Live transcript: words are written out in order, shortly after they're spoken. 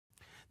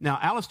Now,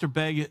 Alistair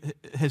Begg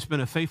has been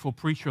a faithful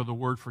preacher of the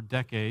word for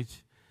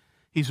decades.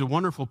 He's a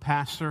wonderful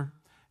pastor,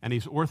 and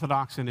he's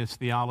orthodox in his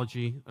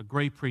theology, a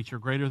great preacher,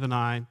 greater than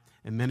I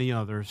and many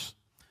others.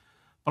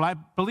 But I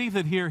believe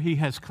that here he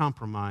has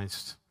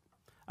compromised.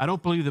 I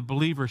don't believe that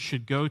believers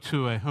should go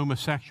to a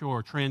homosexual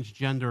or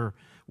transgender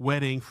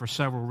wedding for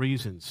several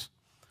reasons.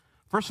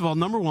 First of all,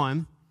 number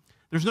one,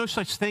 there's no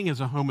such thing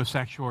as a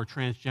homosexual or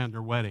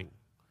transgender wedding.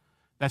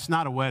 That's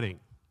not a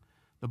wedding.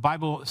 The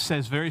Bible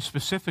says very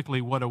specifically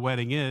what a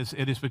wedding is.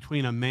 It is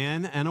between a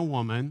man and a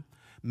woman,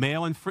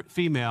 male and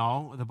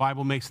female. The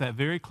Bible makes that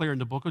very clear in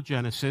the book of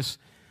Genesis.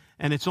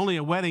 And it's only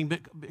a wedding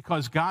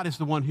because God is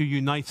the one who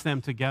unites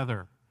them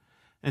together.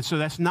 And so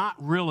that's not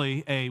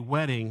really a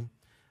wedding,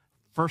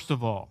 first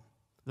of all.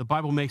 The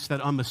Bible makes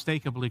that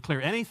unmistakably clear.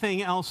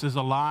 Anything else is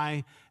a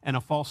lie and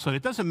a falsehood.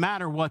 It doesn't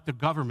matter what the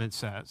government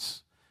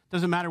says. It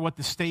doesn't matter what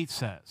the state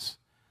says.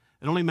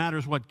 It only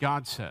matters what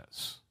God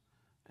says.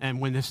 And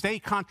when the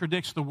state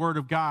contradicts the word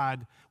of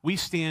God, we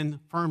stand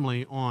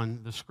firmly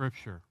on the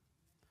scripture.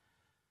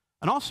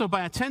 And also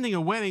by attending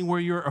a wedding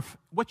where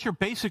what you're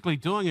basically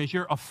doing is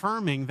you're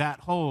affirming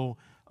that whole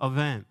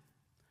event.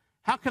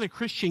 How can a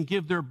Christian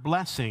give their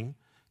blessing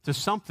to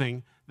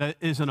something that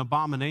is an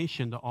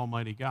abomination to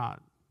Almighty God?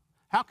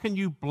 How can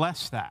you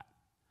bless that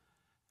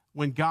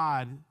when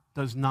God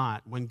does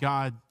not, when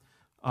God,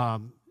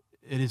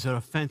 it is an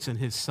offense in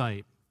his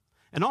sight?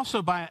 And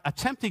also by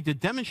attempting to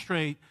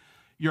demonstrate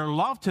your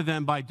love to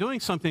them by doing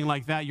something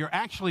like that, you're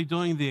actually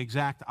doing the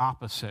exact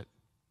opposite.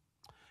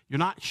 You're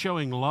not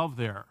showing love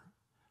there.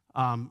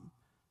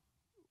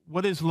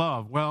 What is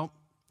love? Well,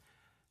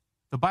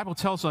 the Bible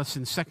tells us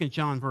in 2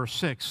 John verse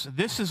 6,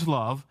 this is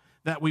love,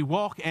 that we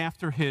walk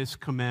after his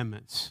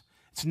commandments.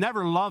 It's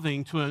never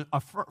loving to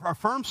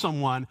affirm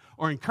someone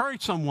or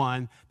encourage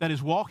someone that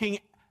is walking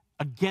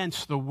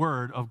against the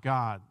word of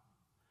God.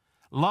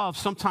 Love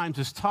sometimes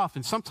is tough,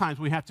 and sometimes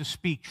we have to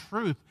speak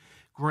truth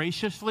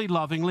graciously,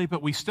 lovingly,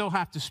 but we still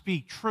have to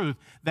speak truth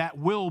that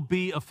will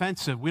be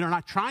offensive. We are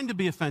not trying to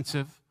be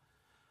offensive,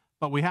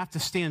 but we have to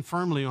stand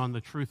firmly on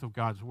the truth of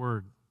God's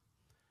word.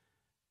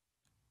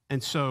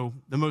 And so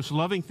the most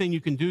loving thing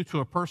you can do to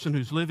a person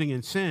who's living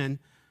in sin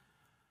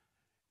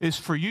is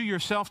for you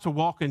yourself to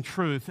walk in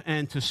truth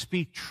and to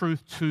speak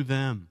truth to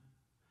them.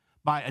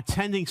 By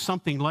attending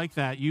something like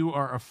that, you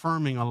are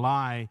affirming a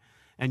lie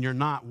and you're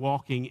not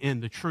walking in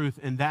the truth.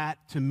 And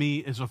that, to me,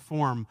 is a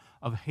form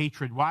of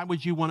hatred. Why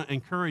would you want to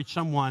encourage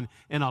someone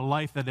in a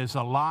life that is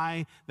a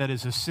lie, that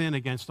is a sin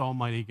against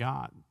Almighty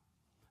God?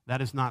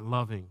 That is not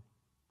loving.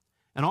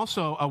 And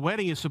also, a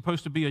wedding is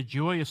supposed to be a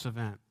joyous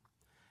event.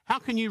 How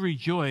can you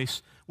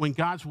rejoice when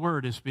God's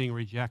word is being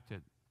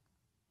rejected?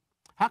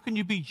 How can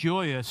you be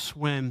joyous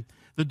when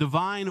the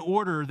divine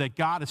order that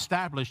God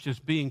established is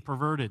being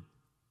perverted?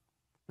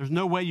 There's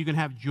no way you can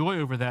have joy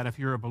over that if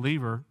you're a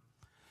believer.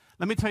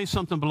 Let me tell you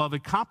something,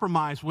 beloved.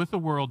 Compromise with the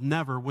world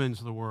never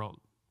wins the world.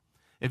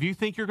 If you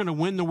think you're going to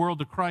win the world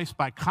to Christ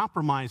by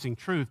compromising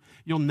truth,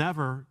 you'll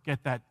never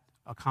get that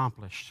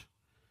accomplished.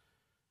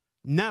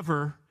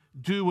 Never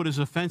do what is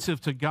offensive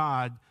to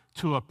God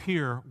to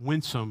appear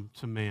winsome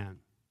to man.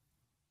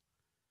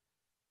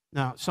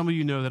 Now, some of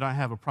you know that I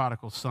have a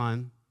prodigal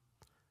son.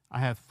 I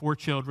have 4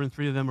 children.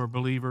 3 of them are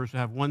believers. I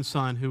have 1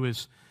 son who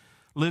is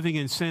living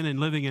in sin and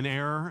living in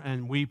error,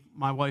 and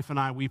my wife and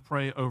I, we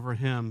pray over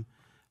him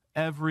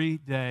every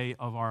day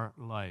of our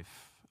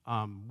life.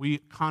 We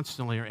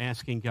constantly are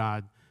asking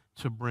God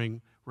to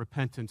bring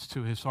repentance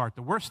to his heart.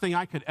 The worst thing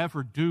I could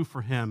ever do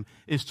for him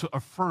is to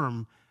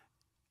affirm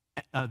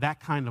that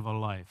kind of a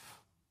life.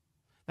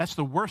 That's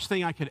the worst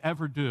thing I could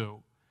ever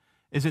do,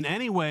 is in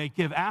any way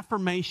give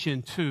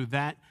affirmation to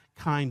that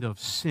kind of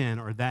sin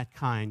or that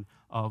kind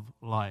of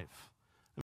life.